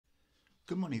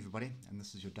Good morning everybody, and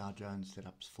this is your Dow Jones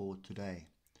setups for today.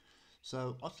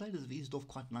 So oscillators have eased off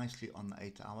quite nicely on the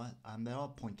 8 hour. They are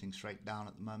pointing straight down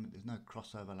at the moment. There's no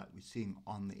crossover like we're seeing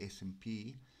on the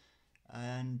S&P.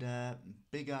 And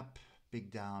big up,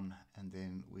 big down, and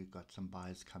then we've got some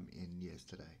buyers come in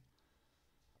yesterday.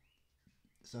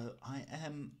 So I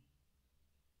am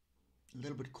a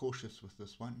little bit cautious with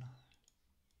this one.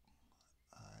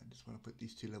 I just want to put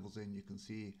these two levels in. You can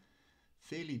see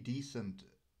fairly decent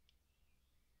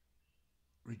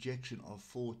rejection of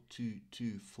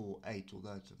 42248,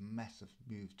 although it's a massive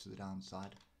move to the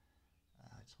downside.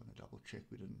 I just want to double check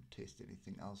we didn't test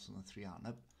anything else on the 3 hour.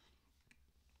 Nope.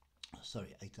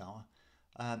 Sorry, 8 hour.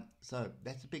 So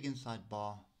that's a big inside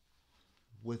bar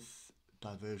with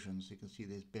diversions. You can see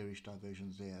there's bearish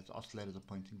diversions there as oscillators are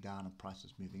pointing down and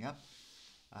prices moving up.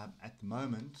 At the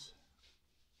moment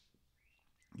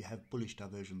you have bullish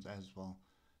diversions as well,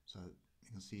 so you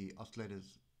can see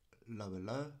oscillators lower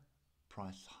low,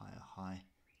 price higher high.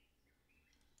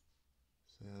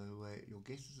 So your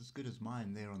guess is as good as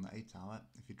mine there on the 8 hour.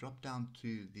 If you drop down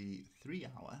to the 3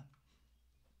 hour,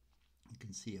 you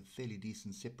can see a fairly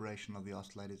decent separation of the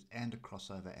oscillators and a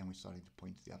crossover, and we're starting to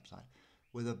point to the upside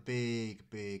with a big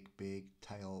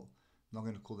tail. I'm not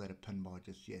going to call that a pin bar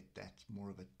just yet. That's more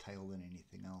of a tail than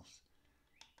anything else.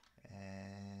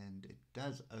 And it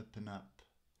does open up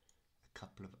a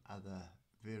couple of other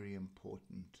very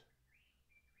important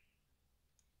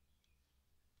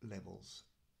levels.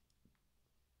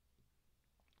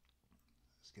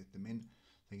 Let's get them in.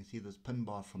 So you can see this pin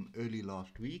bar from early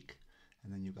last week,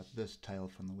 and then you've got this tail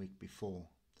from the week before.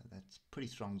 So that's pretty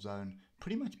strong zone,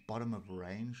 pretty much bottom of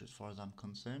range as far as I'm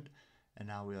concerned, and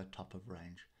now we are top of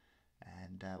range.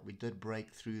 And we did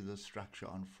break through the structure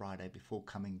on Friday before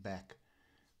coming back,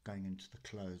 going into the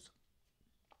close.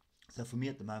 So for me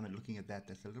at the moment, looking at that,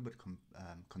 that's a little bit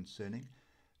concerning,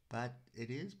 but it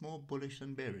is more bullish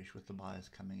than bearish with the buyers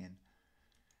coming in.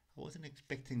 I wasn't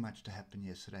expecting much to happen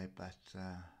yesterday, but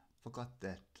forgot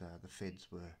that the Feds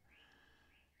were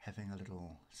having a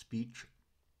little speech,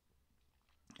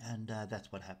 and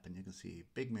that's what happened. You can see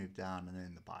big move down, and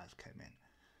then the buyers came in.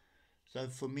 So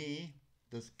for me,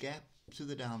 this gap to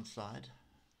the downside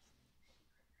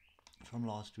from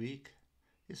last week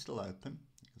is still open.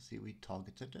 You can see we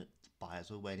targeted it. Buyers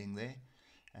were waiting there,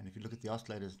 and if you look at the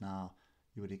oscillators now,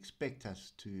 you would expect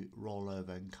us to roll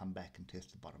over and come back and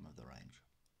test the bottom of the range.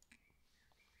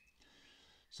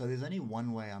 So there's only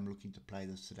one way I'm looking to play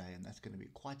this today, and that's going to be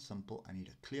quite simple. I need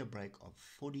a clear break of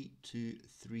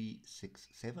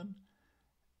 42,367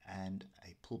 and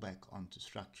a pullback onto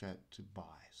structure to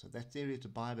buy. So that's the area to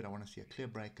buy, but I want to see a clear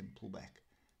break and pull back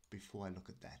before I look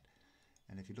at that.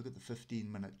 And if you look at the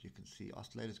 15-minute, you can see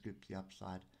oscillators group to the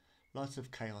upside. Lots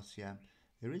of chaos here.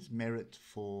 There is merit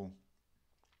for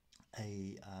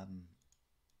a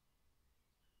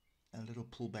little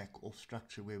pullback off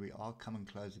structure where we are. Come and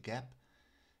close the gap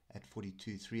at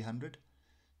 42,300.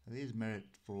 So there's merit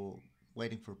for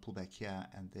waiting for a pullback here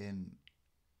and then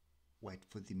wait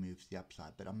for the move to the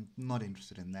upside. But I'm not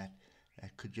interested in that.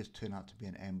 It could just turn out to be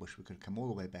an ambush. We could come all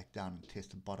the way back down and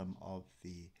test the bottom of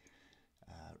the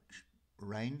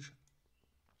range.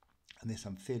 And there's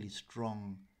some fairly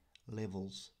strong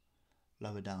levels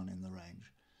lower down in the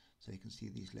range. So you can see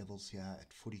these levels here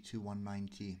at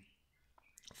 42,190,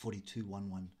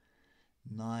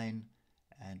 42,119,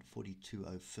 and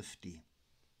 42,050.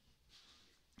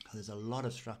 There's a lot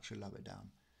of structure lower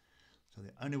down. So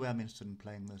the only way I'm interested in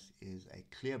playing this is a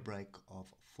clear break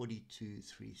of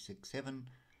 42,367,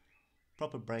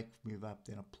 proper break, move up,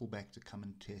 then a pullback to come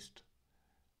and test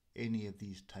any of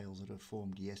these tails that have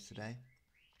formed yesterday.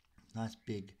 Nice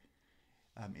big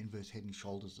inverse head and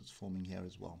shoulders that's forming here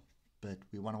as well. But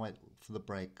we want to wait for the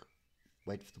break,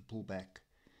 wait for the pullback.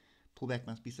 Pullback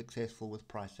must be successful with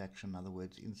price action, in other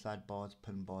words, inside bars,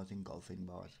 pin bars, engulfing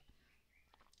bars.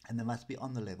 And they must be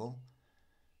on the level.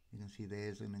 You can see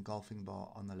there's an engulfing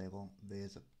bar on the level.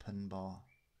 There's a pin bar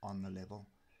on the level.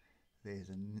 There's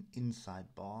an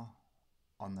inside bar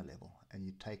on the level. And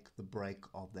you take the break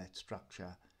of that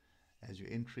structure as your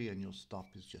entry, and your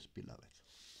stop is just below it.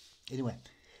 Anyway,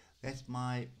 that's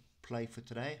my play for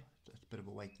today. It's a bit of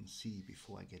a wait and see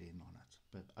before I get in on it,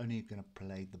 but only going to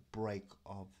play the break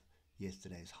of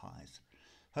yesterday's highs.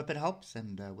 Hope it helps,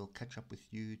 and we'll catch up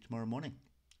with you tomorrow morning.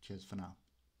 Cheers for now.